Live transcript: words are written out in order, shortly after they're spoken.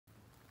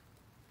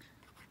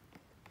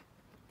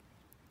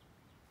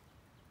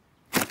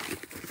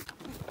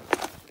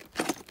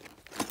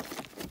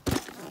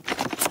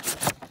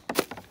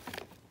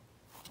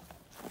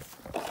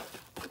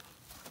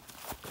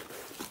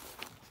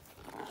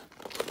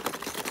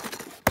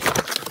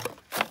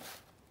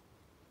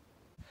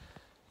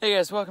Hey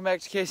guys, welcome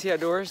back to KC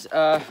Outdoors.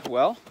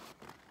 Well,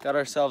 got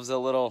ourselves a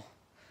little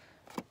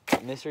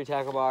mystery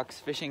tackle box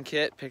fishing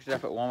kit. Picked it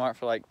up at Walmart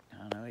for like,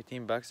 I don't know,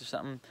 18 bucks or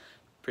something.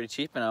 Pretty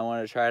cheap, and I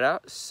wanted to try it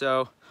out.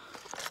 So,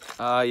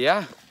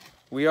 yeah,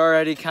 we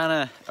already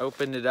kind of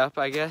opened it up,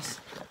 I guess.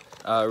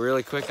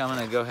 Really quick, I'm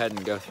gonna go ahead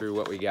and go through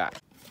what we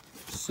got.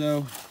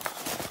 So,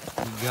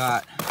 we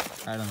got,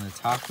 right on the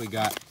top, we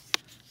got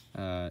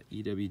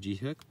EWG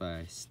hook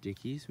by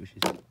Stickies, which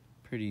is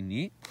pretty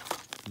neat.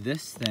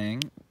 This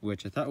thing,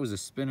 which I thought was a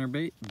spinner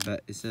bait,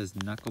 but it says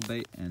knuckle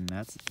bait, and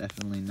that's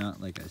definitely not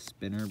like a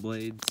spinner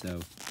blade, so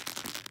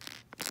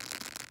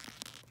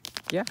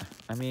yeah,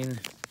 I mean,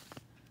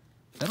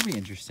 that'll be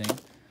interesting.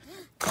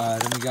 Then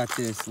we got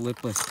this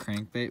lipless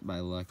crankbait by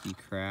Lucky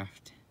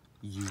Craft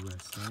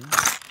USA.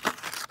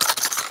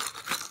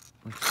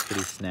 Looks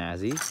pretty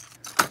snazzy.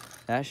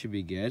 That should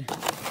be good.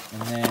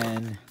 And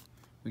then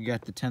we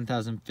got the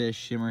 10,000 Fish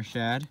Shimmer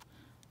Shad.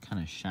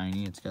 Kind of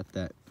shiny. It's got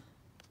that,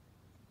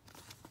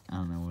 I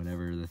don't know,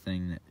 whatever the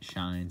thing that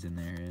shines in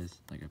there is.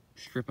 Like a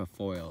strip of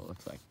foil, it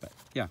looks like. But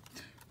yeah,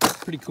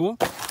 pretty cool.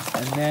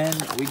 And then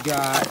we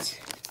got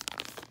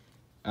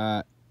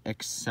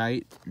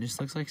Excite.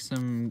 Just looks like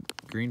some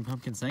green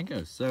pumpkin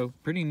Senkos. So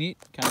pretty neat,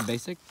 kind of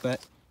basic,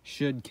 but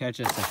should catch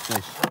us a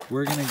fish.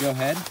 We're gonna go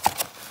ahead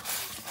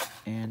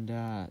and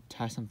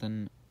tie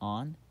something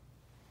on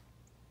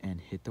and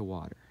hit the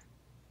water.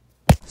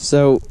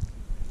 So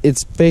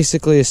it's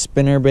basically a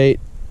spinner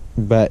bait,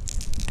 but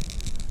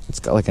it's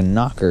got like a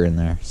knocker in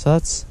there, so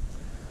that's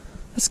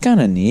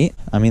kind of neat.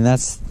 I mean,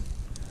 that's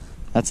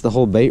the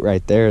whole bait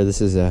right there. This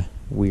is a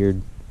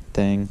weird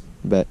thing,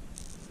 but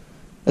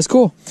that's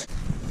cool.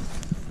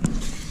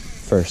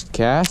 First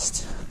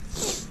cast.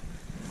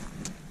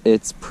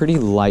 It's pretty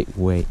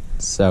lightweight,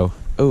 so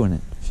oh, and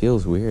it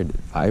feels weird. It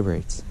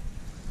vibrates.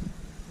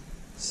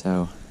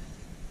 So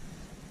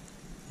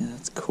yeah,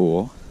 that's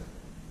cool.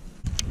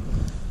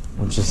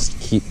 We'll just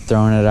keep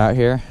throwing it out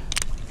here.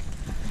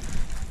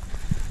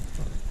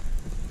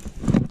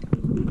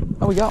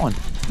 Oh, we got one.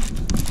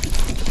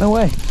 No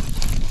way.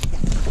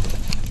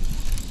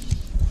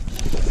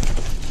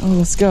 Oh,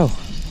 let's go.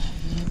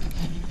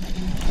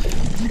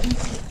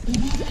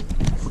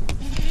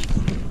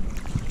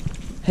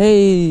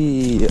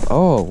 Hey.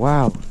 Oh,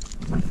 wow.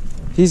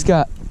 He's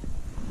got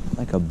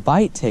like a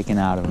bite taken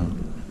out of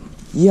him.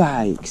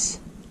 Yikes.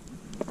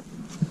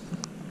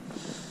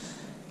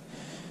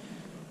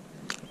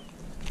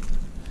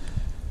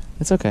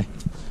 It's okay.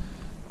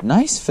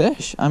 Nice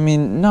fish. I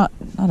mean, not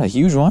a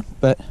huge one,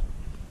 but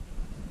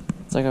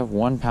it's like a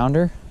 1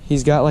 pounder.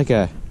 He's got like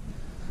a,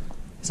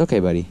 it's okay,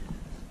 buddy.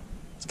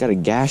 He's got a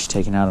gash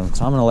taken out of him,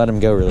 so I'm gonna let him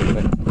go really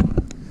quick.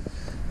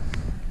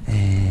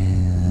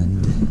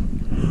 And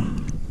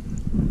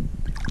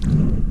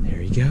there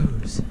he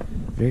goes,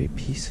 very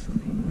peacefully.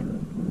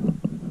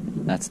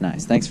 That's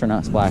nice. Thanks for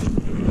not splashing.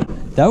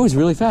 That was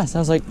really fast. That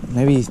was like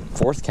maybe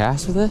 4th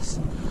cast with this.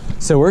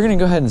 So we're gonna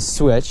go ahead and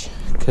switch,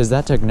 because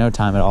that took no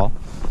time at all.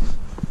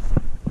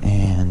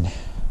 And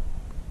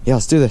yeah,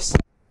 let's do this.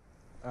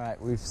 All right,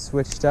 we've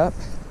switched up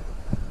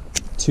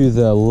to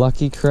the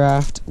Lucky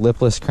Craft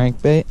lipless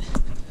crankbait.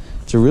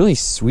 It's a really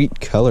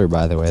sweet color,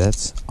 by the way.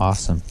 That's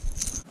awesome.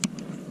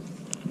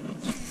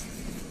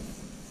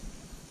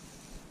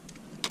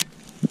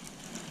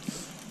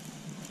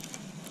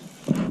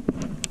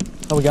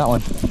 Oh, we got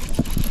one.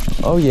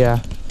 Oh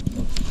yeah.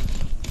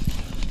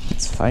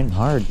 It's fighting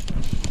hard.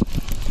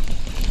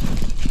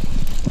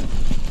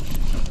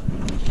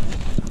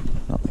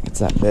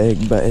 That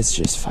big, but it's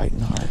just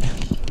fighting hard.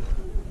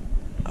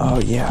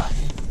 Oh yeah.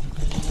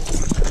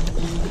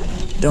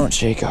 Don't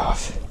shake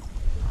off.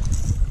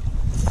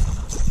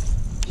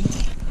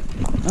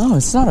 No,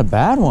 it's not a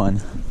bad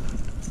one.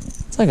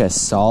 It's like a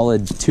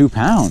solid 2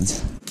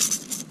 pounds.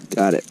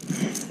 Got it.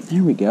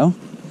 There we go.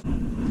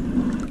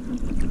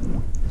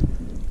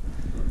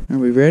 Are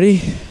we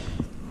ready?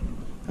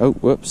 Oh,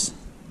 whoops.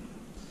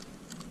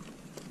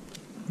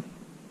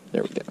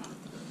 There we go.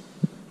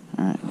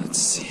 All right, let's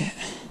see it.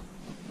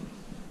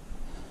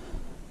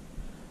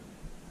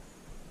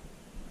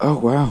 Oh,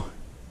 wow.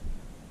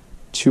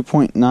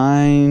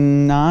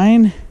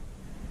 2.99?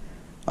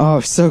 Oh,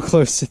 so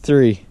close to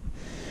 3.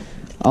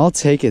 I'll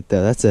take it,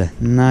 though. That's a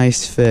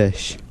nice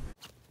fish.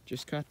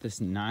 Just got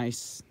this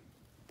nice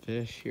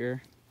fish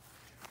here.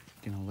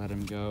 Gonna let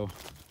him go.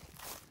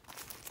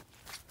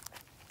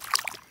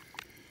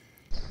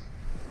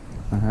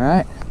 All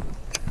right.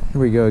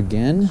 Here we go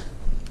again.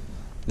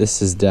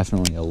 This is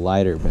definitely a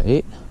lighter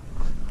bait.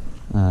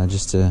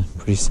 Just a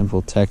pretty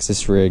simple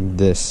Texas rig.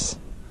 This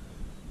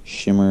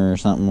shimmer or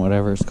something,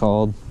 whatever it's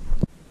called.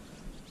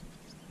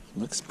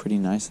 Looks pretty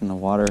nice in the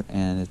water,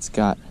 and it's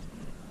got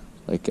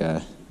like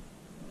a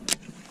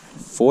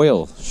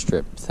foil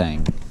strip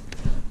thing,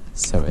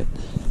 so it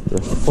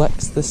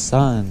reflects the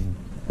sun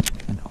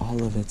and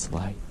all of its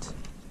light.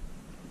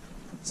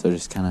 So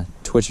just kind of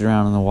twitch it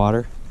around in the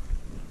water.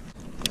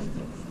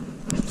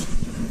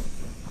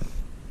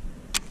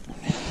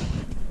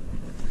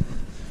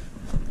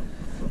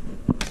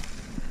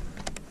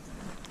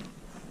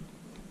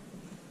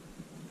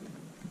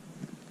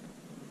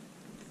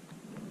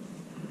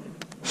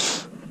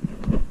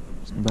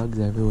 bugs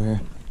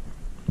everywhere.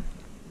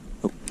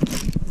 Oh,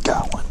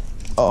 got one.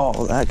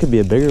 Oh, that could be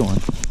a bigger one.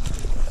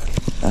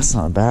 That's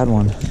not a bad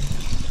one.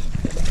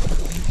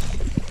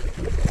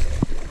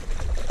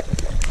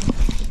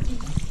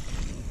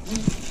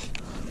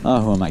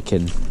 Oh, who am I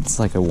kidding? It's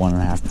like a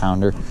 1.5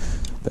 pounder,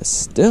 but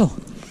still,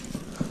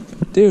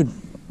 dude.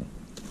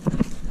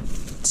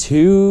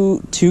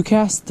 Two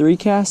casts, 3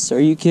 casts? Are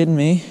you kidding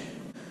me?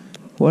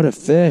 What a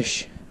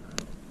fish.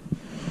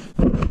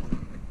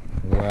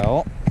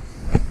 Well,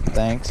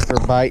 thanks for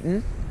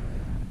biting.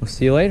 We'll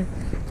see you later.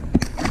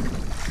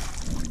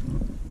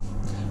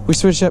 We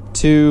switched up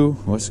to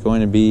what's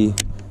going to be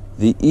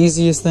the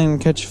easiest thing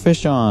to catch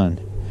fish on.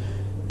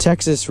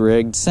 Texas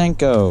rigged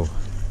Senko.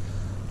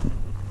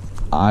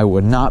 I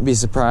would not be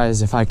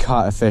surprised if I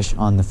caught a fish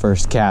on the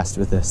first cast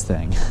with this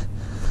thing.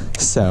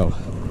 So,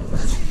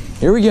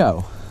 here we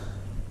go.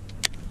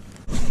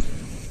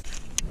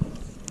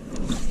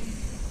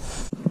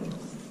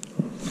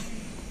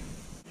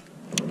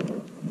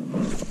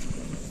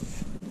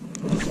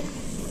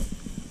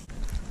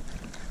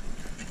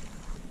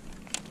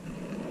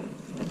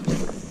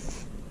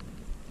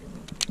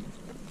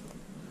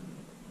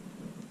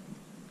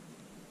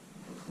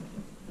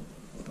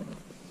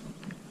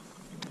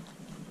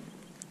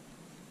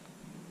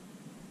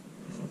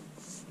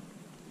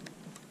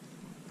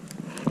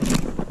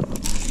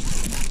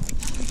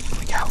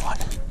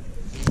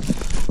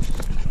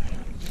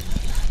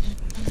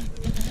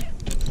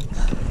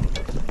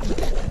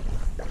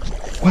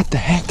 What the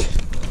heck?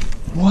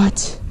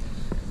 What?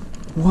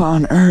 What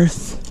on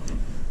earth?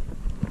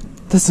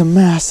 That's a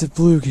massive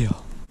bluegill.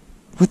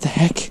 What the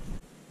heck?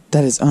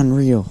 That is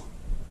unreal.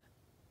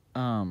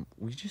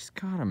 We just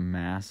caught a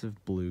massive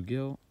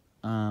bluegill.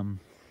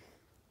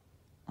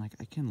 Like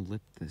I can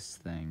lip this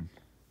thing.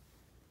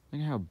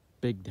 Look at how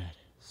big that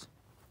is.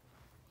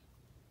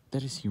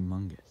 That is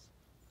humongous.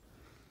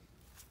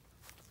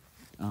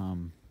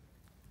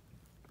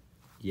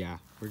 Yeah,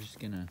 we're just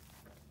gonna...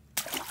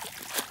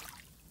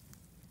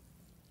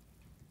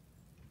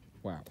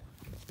 Wow.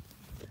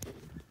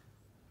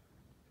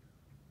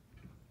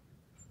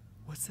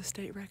 What's the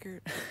state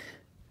record?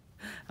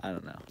 I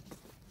don't know.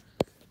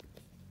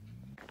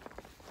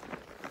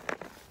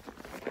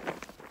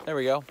 There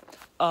we go.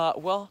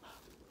 Well,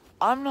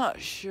 I'm not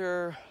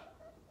sure.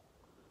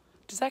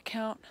 Does that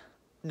count?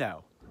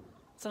 No.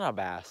 It's not a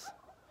bass.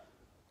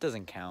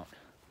 Doesn't count.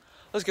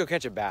 Let's go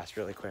catch a bass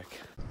really quick.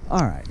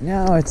 All right,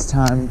 now it's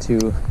time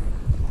to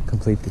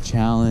complete the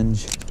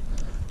challenge.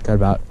 Got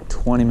about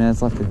 20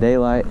 minutes left of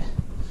daylight,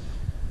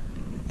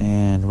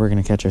 and we're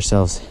gonna catch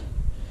ourselves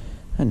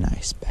a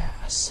nice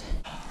bass.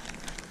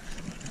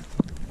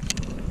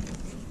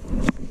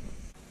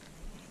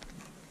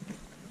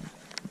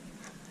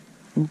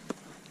 Oop.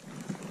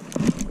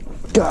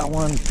 Got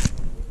one.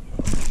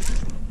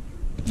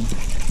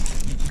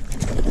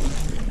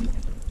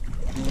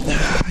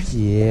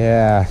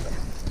 Yeah.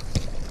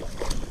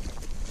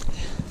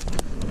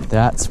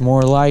 That's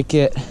more like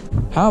it.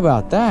 How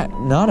about that?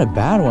 Not a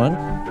bad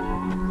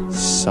one.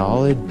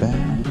 Solid bass.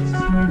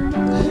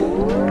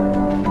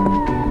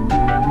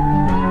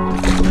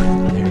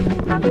 There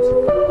he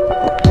goes.